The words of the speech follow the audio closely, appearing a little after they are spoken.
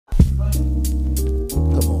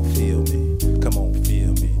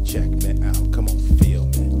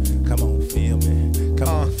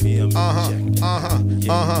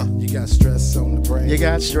You got stress on the brain. You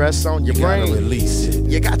got stress on your brain. You gotta release it.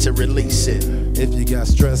 You got to release it. If you got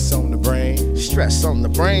stress on the brain, Stress on the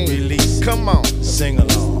brain. release it. Come on. Sing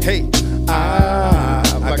along. Hey.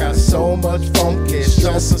 I got so much funky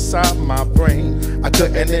stress inside my brain. I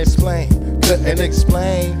couldn't explain.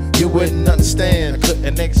 You wouldn't understand. I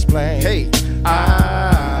couldn't explain. Hey.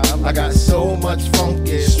 I got so much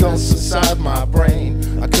funky stress inside my brain.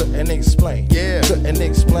 I couldn't explain. Yeah. Couldn't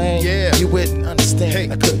explain. Yeah. You wouldn't understand. Hey.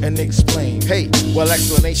 I couldn't explain. Hey, well,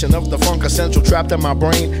 explanation of the funk essential trapped in my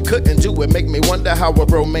brain. Couldn't do it, make me wonder how a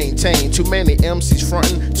bro maintain. Too many MCs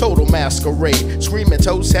frontin', total masquerade. Screaming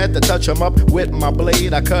toast, had to touch him up with my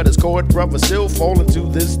blade. I cut his cord, brother still falling to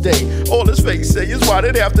this day. All his face say is why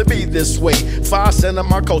did it have to be this way? 5% of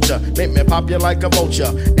my culture, make me pop you like a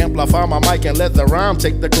vulture. Amplify my mic and let the rhyme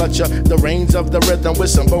take the clutcher. The reins of the rhythm with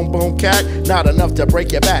some boom boom cat. Not enough to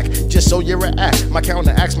break your back, just so you react. My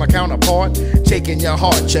counteract's my counterpart, taking your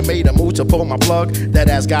heart. You made a move to pull my plug, that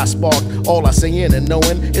ass got sparked. All I seeing and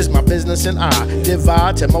knowing is my business and I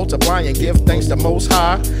divide to multiply and give thanks to Most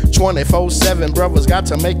High. 24/7 brothers got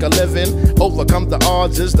to make a living. Overcome the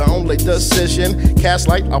odds is the only decision. Cast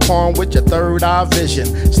light upon with your third eye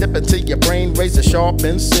vision. Step into your brain, raise a sharp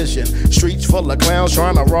incision. Streets full of clowns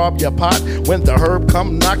trying to rob your pot. When the herb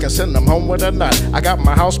come knock and send them home with a nut. I got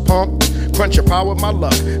my house pumped, crunch your power with my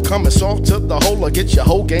luck. Coming soft to the hole or get your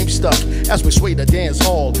whole game stuck. As we sway the dance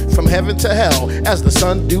hall from heaven to hell. As the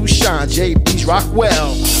sun do shine, JB's rock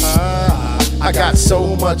well. I got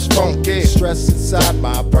so much funky stress inside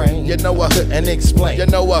my brain. You know I couldn't explain. You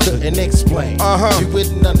know I couldn't explain. You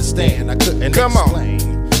wouldn't understand. I couldn't explain.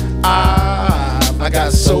 I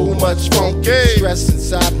got so much funky stress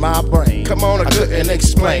inside my brain. Come on, I couldn't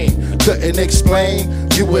explain. Couldn't explain.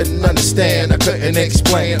 You wouldn't understand. I couldn't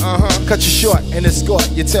explain. Cut you short and escort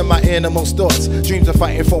you to my innermost thoughts. Dreams of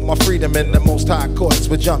fighting for my freedom in the most high courts,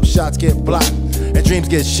 where jump shots get blocked and dreams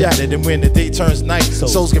get shattered. And when the day turns night,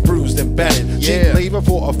 souls get bruised and battered. Cheap labor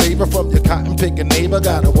for a favor from your cotton picking neighbor.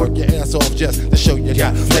 Gotta work your ass off just to show you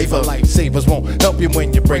got flavor. Lifesavers won't help you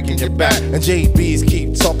when you're breaking your back. And JBs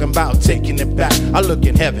keep talking about taking it back. I look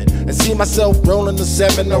in heaven and see myself rolling the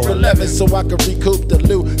 7 or 11 so I can recoup the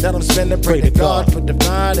loot that I'm spending. Pray to God for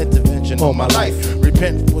divine intervention on my life.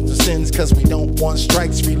 Repent for the sins cause we don't want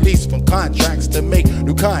strikes. Released from contracts to make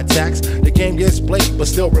new contacts. The game gets played but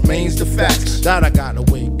still remains the facts. That I gotta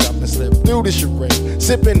wake up and slip through the charade.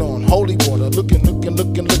 Sipping on holy water, looking,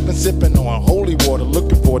 sipping on holy water,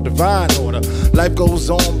 looking for divine order. Life goes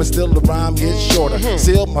on, but still the rhyme gets shorter.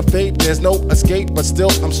 Seal my fate, there's no escape, but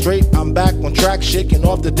still I'm straight. I'm back on track, shaking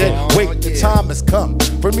off the dead weight. The time has come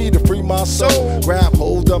for me to free my soul. Grab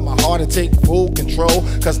hold of my heart and take full control.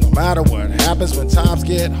 Cause no matter what happens when times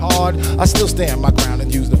get hard, I still stand my ground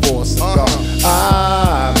and use the force of God.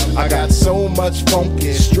 I got so much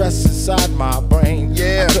funky stress inside my brain.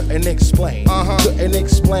 I couldn't explain. Couldn't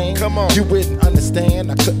explain. Come on. You wouldn't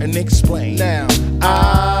understand. I couldn't explain. Now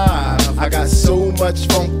I got so much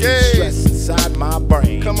funky stress inside my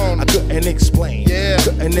brain. Come on. I couldn't explain.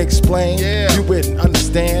 Couldn't explain. You wouldn't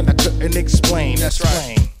understand. I couldn't explain. That's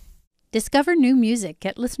right. Discover new music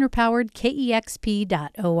at listener-powered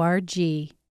KEXP.org.